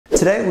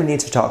Today we need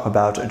to talk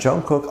about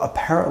Jung Kook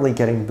apparently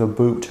getting the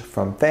boot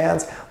from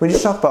fans. We need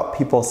to talk about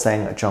people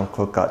saying Jung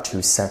Kook got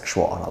too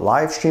sexual on a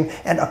live stream,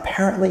 and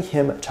apparently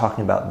him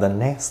talking about the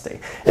nasty.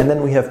 And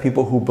then we have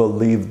people who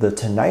believe the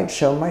Tonight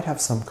Show might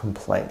have some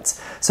complaints.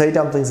 So hey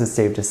Dumplings, it's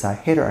Dave. Decide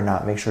hater or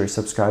not, make sure you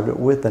subscribe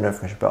with the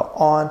notification bell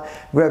on,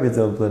 grab your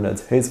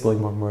dumplings, hey spilling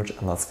more merch,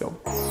 and let's go.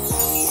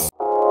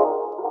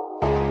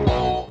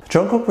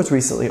 Jung Kook was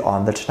recently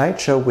on The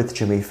Tonight Show with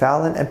Jimmy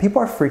Fallon, and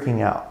people are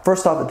freaking out.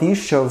 First off, these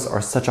shows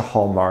are such a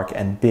hallmark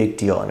and big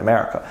deal in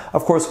America.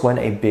 Of course, when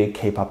a big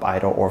K-pop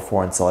idol or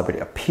foreign celebrity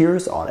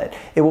appears on it,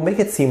 it will make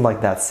it seem like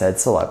that said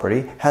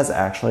celebrity has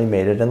actually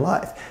made it in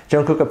life.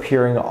 Jung Kook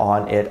appearing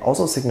on it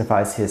also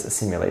signifies his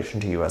assimilation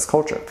to US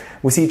culture.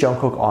 We see Jung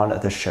Kook on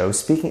the show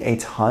speaking a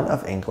ton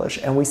of English,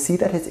 and we see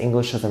that his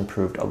English has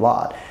improved a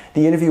lot.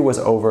 The interview was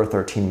over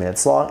 13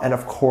 minutes long, and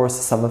of course,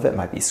 some of it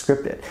might be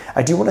scripted.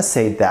 I do want to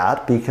say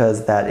that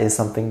because that is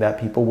something that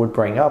people would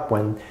bring up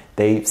when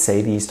they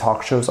say these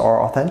talk shows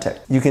are authentic.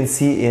 You can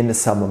see in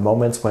some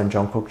moments when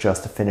Jung Kook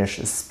just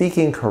finished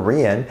speaking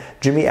Korean,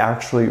 Jimmy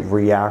actually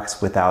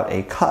reacts without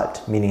a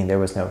cut, meaning there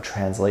was no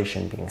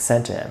translation being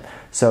sent to him.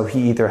 So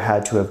he either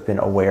had to have been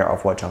aware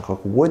of what Jung Kook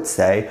would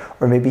say,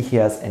 or maybe he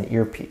has an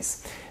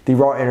earpiece. The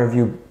raw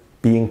interview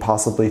being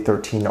possibly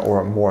 13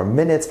 or more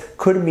minutes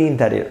could mean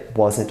that it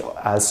wasn't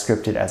as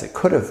scripted as it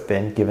could have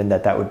been, given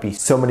that that would be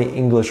so many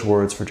English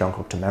words for Jung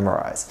Kook to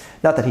memorize.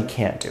 Not that he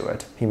can't do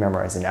it. He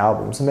memorized an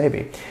album, so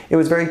maybe. It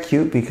was very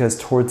cute because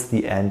towards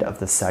the end of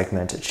the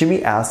segment,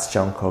 Jimmy asked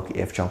Jung Kook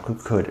if Jung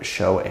Kook could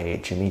show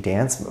a Jimmy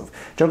dance move.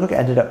 Jung Kook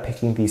ended up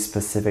picking the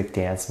specific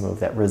dance move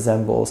that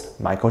resembles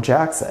Michael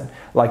Jackson,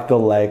 like the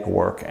leg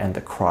work and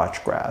the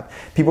crotch grab.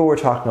 People were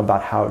talking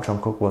about how Jung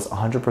Kook was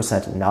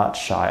 100% not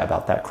shy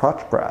about that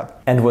crotch grab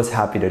and was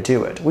happy to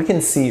do it. We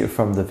can see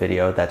from the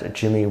video that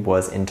Jimmy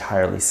was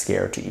entirely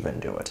scared to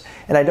even do it.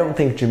 And I don't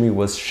think Jimmy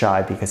was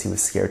shy because he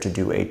was scared to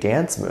do a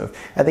dance move.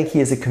 I think he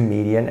is a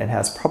comedian and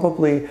has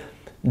probably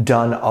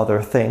done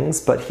other things,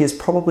 but he is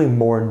probably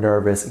more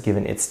nervous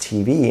given it's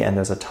TV and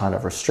there's a ton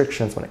of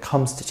restrictions when it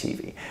comes to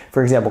TV.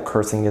 For example,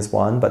 cursing is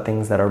one, but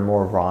things that are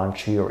more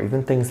raunchy or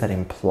even things that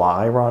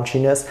imply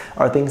raunchiness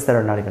are things that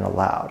are not even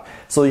allowed.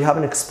 So you have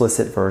an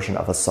explicit version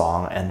of a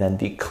song, and then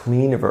the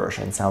clean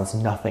version sounds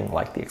nothing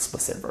like the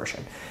explicit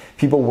version.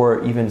 People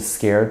were even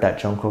scared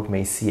that Jung Kook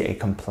may see a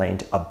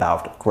complaint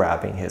about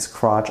grabbing his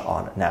crotch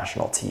on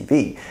national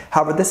TV.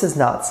 However, this is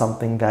not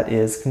something that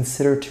is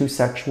considered too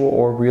sexual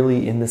or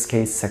really, in this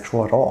case,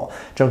 sexual at all.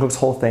 Jung Kook's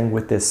whole thing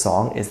with this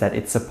song is that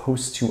it's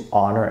supposed to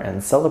honor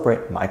and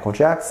celebrate Michael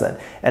Jackson.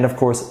 And of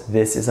course,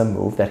 this is a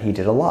move that he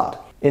did a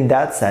lot. In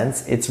that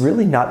sense, it's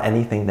really not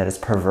anything that is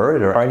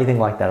perverted or anything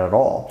like that at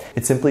all.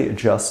 It's simply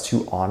just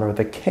to honor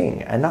the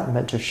king and not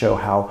meant to show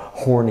how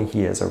horny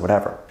he is or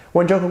whatever.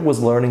 When Jung Kook was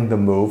learning the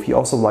move, he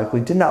also likely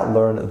did not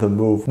learn the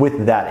move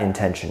with that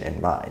intention in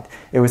mind.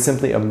 It was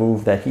simply a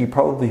move that he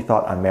probably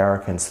thought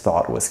Americans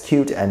thought was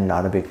cute and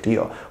not a big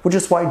deal, which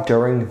is why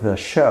during the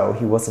show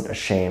he wasn't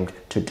ashamed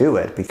to do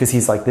it, because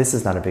he's like, this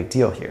is not a big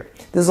deal here.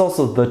 This is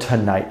also The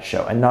Tonight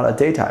Show and not a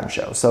daytime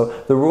show, so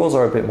the rules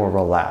are a bit more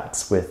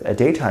relaxed. With a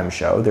daytime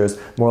show, there's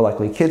more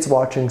likely kids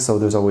watching, so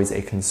there's always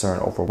a concern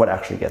over what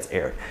actually gets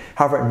aired.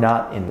 However,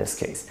 not in this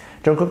case.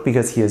 Jung Kook,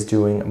 because he is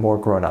doing more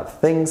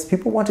grown-up things,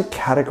 people want to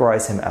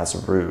categorize him as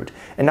rude.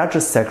 And not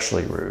just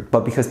sexually rude,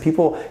 but because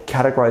people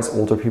categorize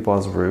older people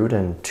as rude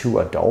and too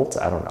adult,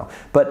 I don't know.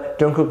 But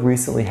Jung Kook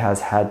recently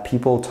has had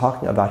people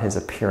talking about his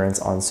appearance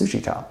on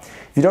Suchita.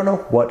 If you don't know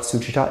what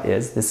Suchita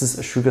is, this is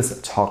Suga's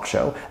talk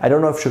show. I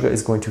don't know if Suga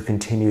is going to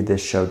continue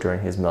this show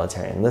during his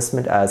military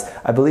enlistment, as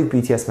I believe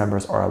BTS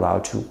members are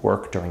allowed to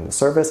work during the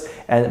service,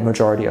 and the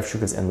majority of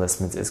Suga's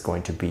enlistments is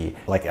going to be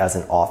like as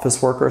an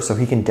office worker, so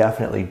he can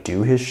definitely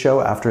do his show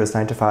after his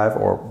 9 to 5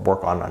 or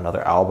work on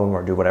another album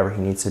or do whatever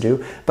he needs to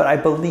do. But I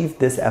believe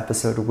this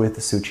episode with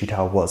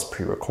Suchita was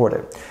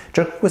pre-recorded.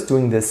 Jung Kook was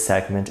doing this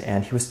segment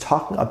and he was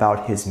talking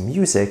about his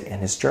music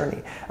and his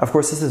journey. Of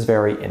course, this is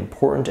very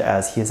important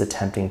as he is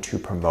attempting to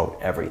promote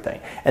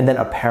everything. And then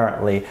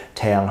apparently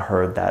Taeyang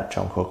heard that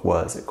Jung Kook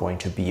was going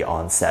to be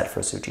on set for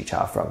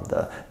Suchita from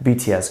the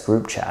BTS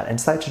group chat and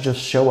decided to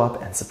just show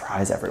up and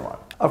surprise everyone.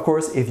 Of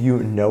course, if you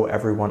know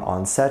everyone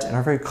on set and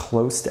are very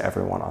close to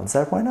everyone on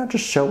set, why not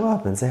just show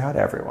up and say hi to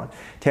everyone?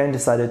 Taeyang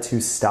decided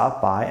to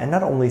stop by and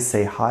not only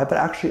say hi, but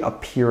actually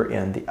appear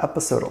in the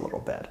episode a little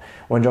bit.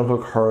 When Jung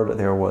Kook heard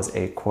there was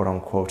a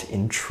quote-unquote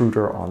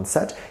intruder on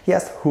set, he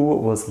asked who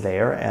was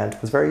there and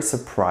was very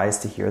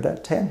surprised to hear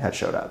that Taeyang had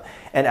showed up.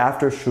 And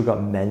after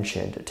Suga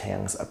mentioned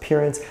Taeyang's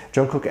appearance,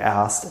 Jung Kook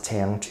asked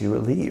Taeyang to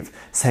leave,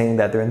 saying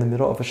that they're in the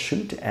middle of a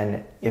shoot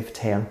and if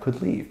Taeyang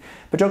could leave.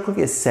 But Jung Kook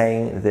is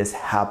saying this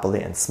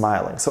happily and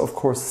smiling, so of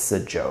course it's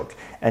a joke.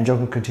 And Jung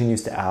Kook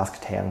continues to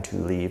ask Taeyang to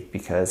leave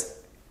because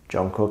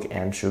Jungkook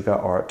and Suga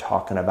are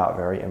talking about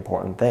very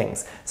important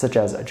things, such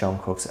as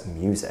Jungkook's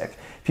music.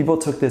 People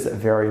took this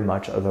very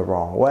much the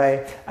wrong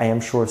way. I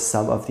am sure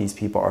some of these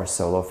people are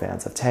solo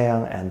fans of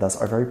Taeyang and thus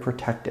are very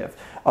protective.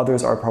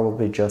 Others are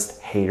probably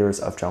just haters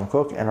of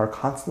Jungkook and are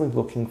constantly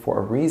looking for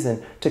a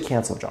reason to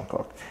cancel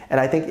Jungkook. And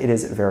I think it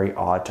is very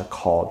odd to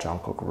call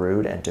Jungkook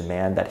rude and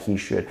demand that he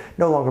should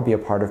no longer be a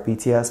part of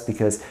BTS,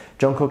 because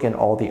Jungkook and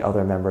all the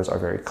other members are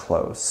very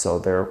close, so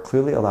they're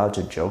clearly allowed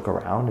to joke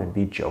around and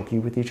be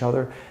jokey with each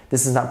other.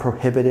 This is not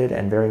prohibited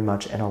and very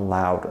much an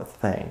allowed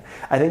thing.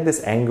 I think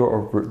this anger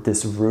or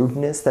this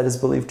rudeness that is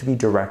believed to be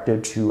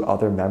directed to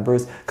other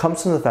members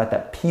comes from the fact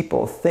that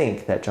people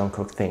think that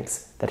Jungkook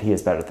thinks that he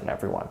is better than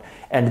everyone.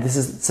 And this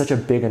is such a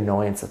big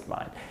annoyance of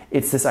mine.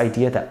 It's this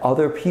idea that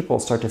other people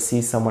start to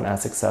see someone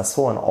as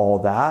successful and all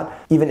that,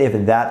 even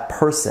if that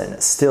person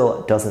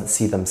still doesn't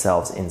see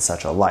themselves in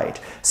such a light.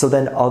 So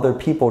then other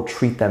people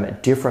treat them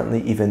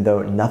differently even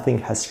though nothing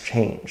has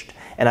changed.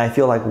 And I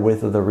feel like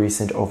with the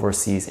recent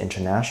overseas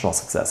international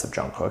success of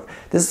Jungkook,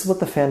 this is what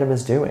the fandom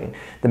is doing.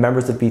 The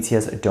members of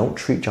BTS don't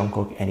treat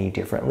Jungkook any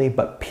differently,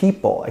 but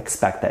people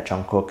expect that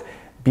Jungkook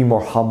be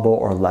more humble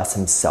or less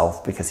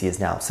himself because he is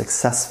now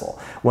successful,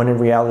 when in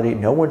reality,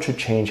 no one should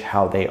change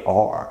how they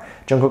are.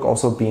 Jungkook,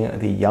 also being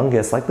the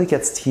youngest, likely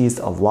gets teased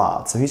a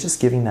lot, so he's just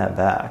giving that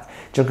back.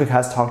 Jungkook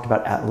has talked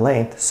about at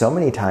length so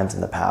many times in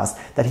the past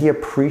that he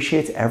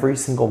appreciates every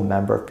single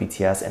member of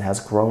BTS and has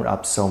grown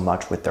up so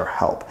much with their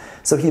help.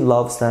 So he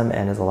loves them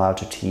and is allowed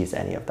to tease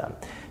any of them.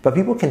 But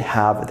people can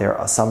have their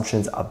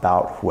assumptions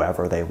about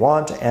whoever they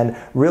want, and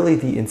really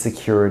the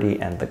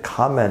insecurity and the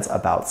comments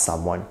about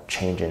someone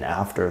changing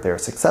after they're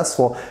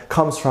successful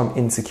comes from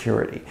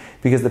insecurity,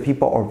 because the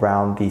people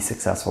around the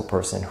successful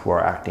person who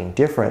are acting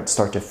different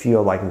start to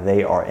feel like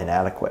they are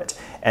inadequate.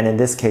 And in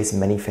this case,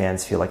 many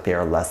fans feel like they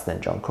are less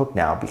than Jungkook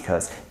now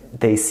because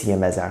they see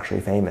him as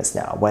actually famous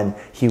now, when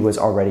he was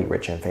already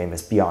rich and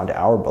famous beyond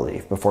our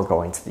belief before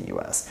going to the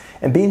US.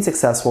 And being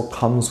successful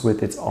comes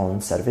with its own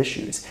set of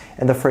issues.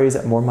 And the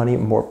phrase more money,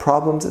 more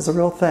problems is a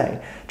real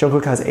thing.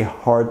 Jungkook has a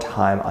hard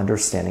time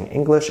understanding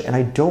English, and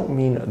I don't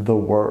mean the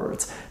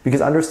words,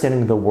 because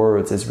understanding the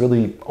words is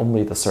really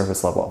only the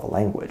surface level of a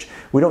language.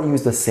 We don't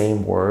use the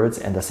same words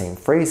and the same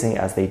phrasing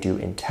as they do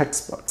in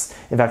textbooks.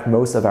 In fact,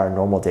 most of our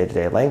normal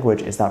day-to-day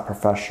language is not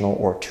professional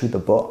or to the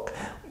book.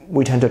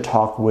 We tend to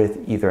talk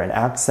with either an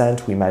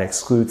accent, we might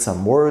exclude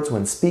some words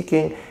when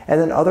speaking, and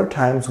then other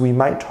times we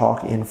might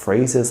talk in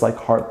phrases like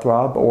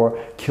heartthrob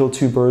or kill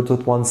two birds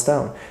with one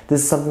stone.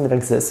 This is something that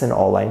exists in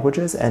all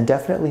languages, and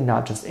definitely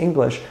not just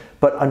English,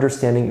 but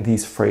understanding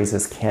these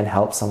phrases can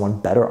help someone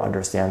better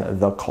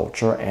understand the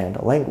culture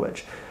and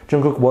language.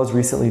 Jungkook was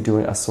recently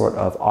doing a sort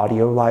of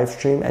audio live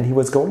stream, and he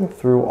was going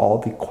through all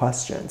the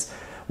questions.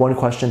 One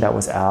question that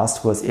was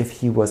asked was if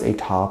he was a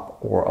top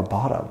or a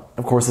bottom.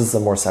 Of course, this is a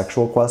more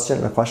sexual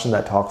question, a question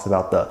that talks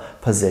about the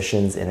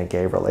positions in a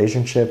gay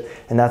relationship,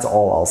 and that's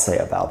all I'll say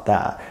about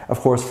that.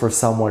 Of course, for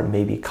someone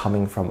maybe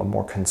coming from a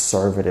more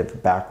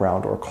conservative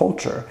background or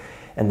culture,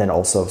 and then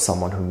also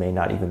someone who may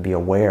not even be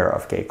aware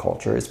of gay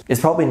culture,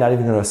 is probably not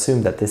even going to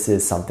assume that this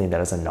is something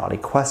that is a naughty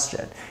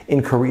question.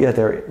 In Korea,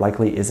 there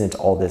likely isn't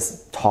all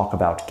this talk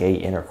about gay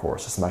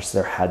intercourse as much as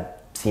there had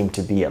seemed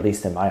to be, at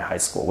least in my high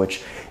school,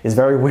 which is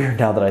very weird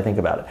now that I think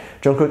about it.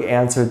 Jungkook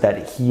answered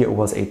that he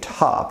was a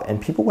top,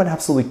 and people went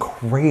absolutely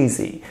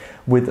crazy,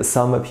 with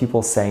some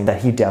people saying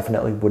that he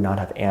definitely would not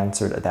have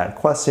answered that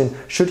question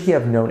should he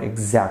have known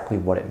exactly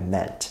what it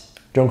meant.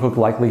 Jungkook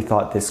likely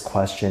thought this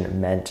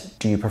question meant,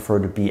 do you prefer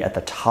to be at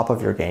the top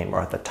of your game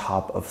or at the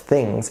top of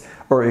things,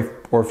 or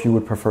if you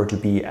would prefer to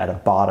be at a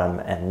bottom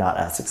and not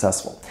as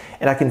successful.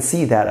 And I can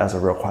see that as a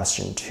real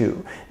question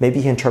too.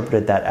 Maybe he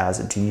interpreted that as,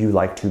 do you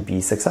like to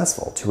be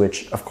successful? To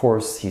which, of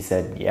course, he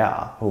said,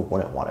 yeah, who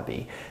wouldn't want to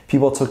be?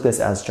 People took this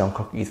as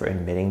Jungkook either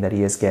admitting that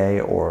he is gay,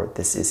 or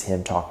this is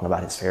him talking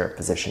about his favorite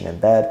position in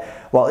bed.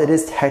 While it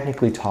is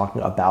technically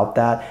talking about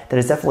that, that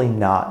is definitely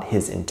not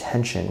his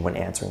intention when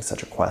answering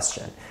such a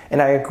question.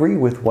 And I agree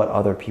with what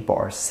other people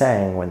are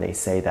saying when they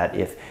say that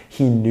if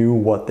he knew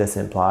what this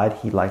implied,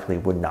 he likely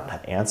would not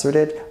have answered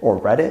it or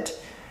read it.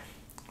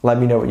 Let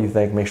me know what you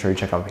think. Make sure you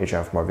check out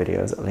Patreon for more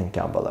videos. Link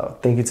down below.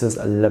 Thank you to this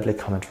lovely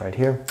comment right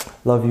here.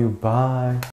 Love you. Bye.